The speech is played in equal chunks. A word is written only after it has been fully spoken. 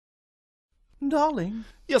Darling?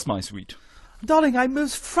 Yes, my sweet. Darling, I'm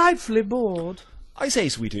most frightfully bored. I say,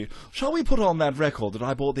 sweetie, shall we put on that record that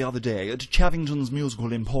I bought the other day at Chavington's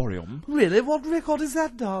Musical Emporium? Really? What record is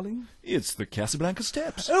that, darling? It's the Casablanca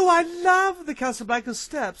Steps. Oh, I love the Casablanca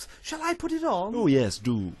Steps. Shall I put it on? Oh, yes,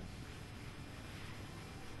 do.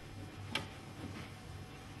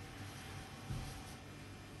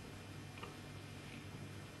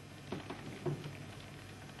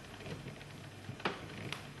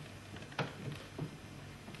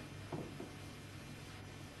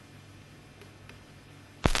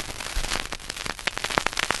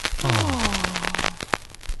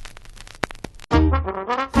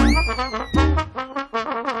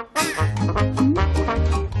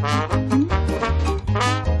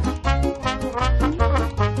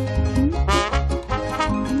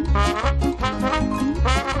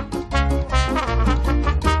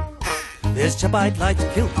 There's a chap I'd like to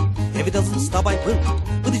kill. If he doesn't stop I will.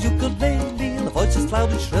 With his ukulele and the voice is loud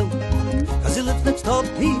and shrill. 'Cause he lives next door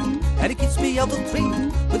to me and he keeps me out of the tree.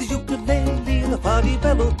 With his ukulele and a party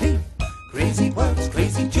melody. Crazy words,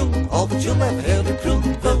 crazy tune, all that you'll ever hear the crew.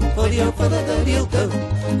 Go for the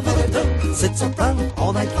go. Sits around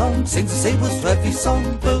all night long, sings the same words for every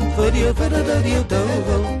song. Go for the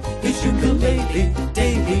do. His ukulele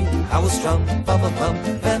daily, how strong, bum,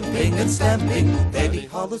 vamping and stamping. Baby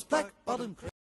hollers black bottom.